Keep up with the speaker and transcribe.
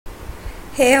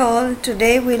Hey all,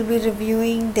 today we'll be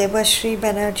reviewing Debasree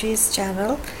Banerjee's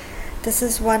channel. This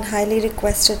is one highly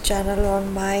requested channel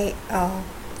on my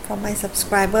from my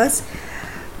subscribers.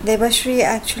 Debasree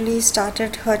actually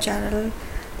started her channel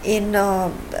in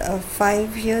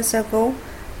 5 years ago,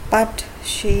 but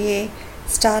she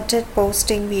started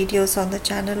posting videos on the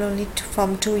channel only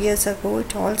from 2 years ago.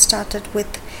 It all started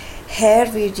with hair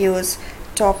videos,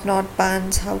 top knot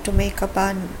buns, how to make a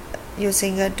bun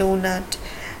using a donut,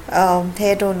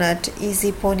 hair donut,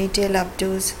 easy ponytail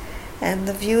updos, and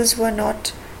the views were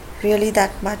not really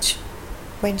that much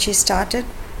when she started,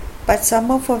 but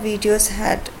some of her videos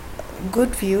had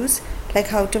good views, like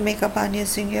how to make a bun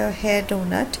using your hair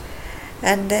donut.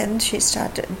 And then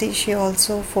she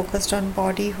also focused on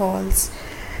body hauls.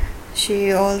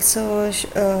 She also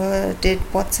did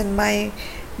what's in my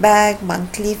bag,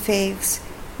 monthly faves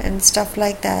and stuff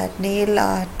like that, nail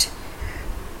art.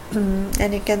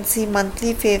 And you can see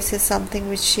monthly faves is something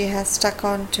which she has stuck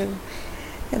on to.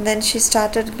 And then she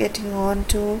started getting on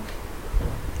to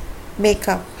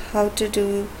makeup, how to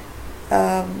do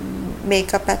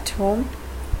makeup at home,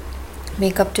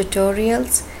 makeup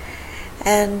tutorials.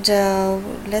 And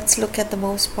let's look at the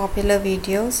most popular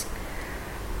videos.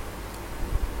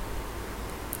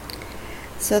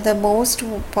 So the most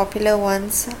popular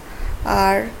ones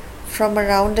are from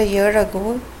around a year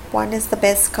ago. One is the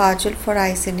best kajal for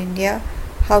eyes in India,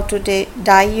 how to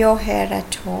dye your hair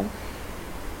at home.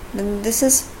 Then this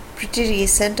is pretty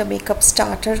recent, a makeup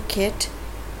starter kit,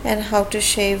 and how to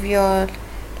shave your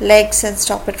legs and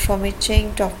stop it from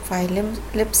itching, top 5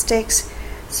 lipsticks.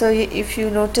 So if you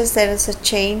notice, there is a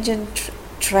change in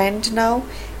trend now.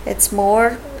 It's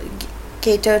more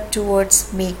catered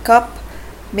towards makeup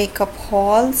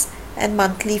hauls and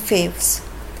monthly faves.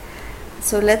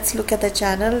 So let's look at the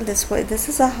channel. This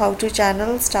is a how-to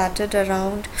channel, started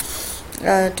around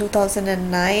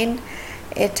 2009.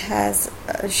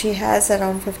 She has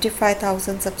around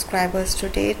 55,000 subscribers to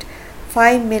date,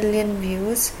 5 million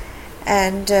views,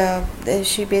 and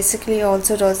she basically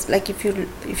also does, like, if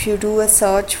you do a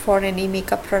search for any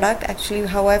makeup product. Actually,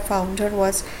 how I found her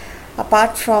was,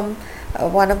 apart from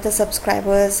one of the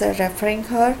subscribers referring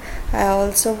her, I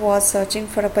also was searching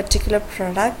for a particular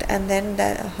product, and then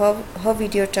her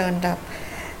video turned up.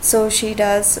 So she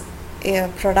does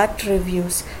product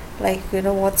reviews, like,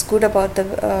 what's good about the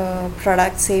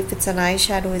product. Say if it's an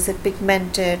eyeshadow, is it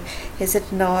pigmented, is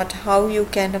it not, how you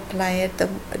can apply it, the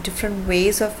different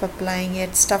ways of applying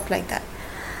it, stuff like that.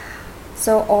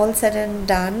 So all said and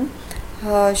done,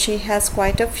 she has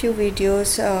quite a few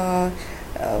videos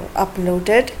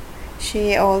uploaded.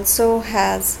 She also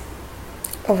has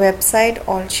a website,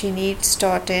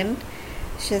 allsheneeds.in.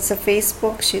 She has a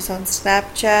Facebook, she's on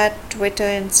Snapchat, Twitter,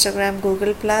 Instagram,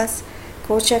 Google+.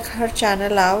 Go check her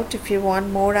channel out if you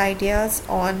want more ideas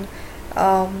on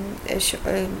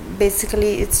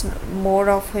basically it's more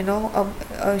of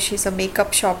she's a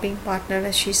makeup shopping partner,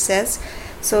 as she says.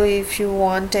 So if you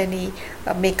want any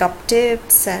makeup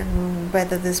tips and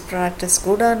whether this product is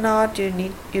good or not,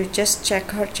 you just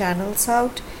check her channels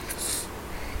out.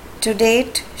 To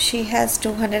date, she has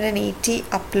 280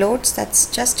 uploads. That's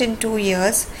just in 2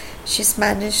 years. She's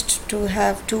managed to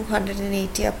have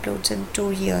 280 uploads in 2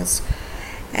 years,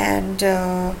 and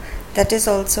that is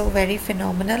also very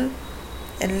phenomenal.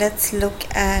 And let's look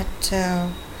at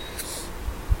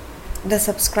the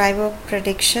subscriber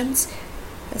predictions.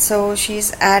 So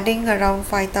she's adding around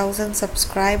 5,000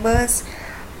 subscribers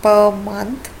per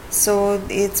month. So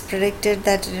it's predicted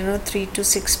that 3 to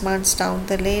 6 months down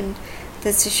the lane,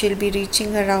 she'll be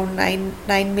reaching around 9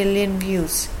 million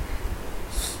views.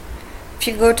 If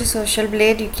you go to Social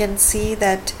Blade, you can see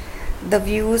that the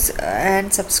views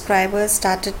and subscribers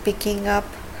started picking up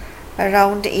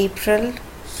around April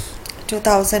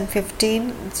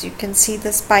 2015. So you can see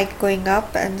the spike going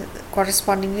up, and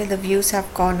correspondingly the views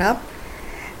have gone up.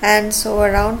 And so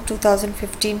around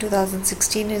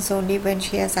 2015-2016 is only when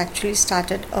she has actually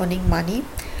started earning money.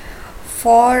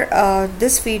 For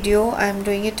this video, I'm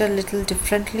doing it a little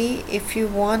differently. If you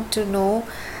want to know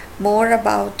more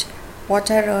about what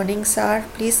her earnings are,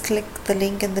 please click the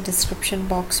link in the description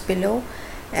box below,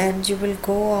 and you will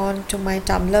go on to my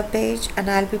Tumblr page, and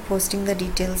I'll be posting the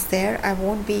details there. I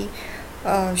won't be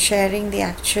sharing the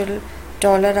actual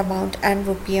dollar amount and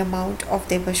rupee amount of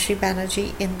Debasree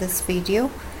Banerjee in this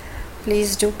video.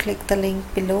 Please do click the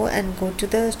link below and go to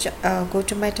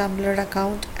my Tumblr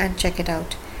account and check it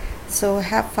out. So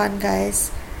have fun,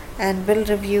 guys, and we'll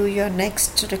review your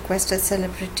next requested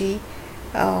celebrity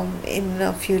in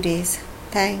a few days.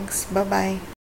 Thanks. Bye bye.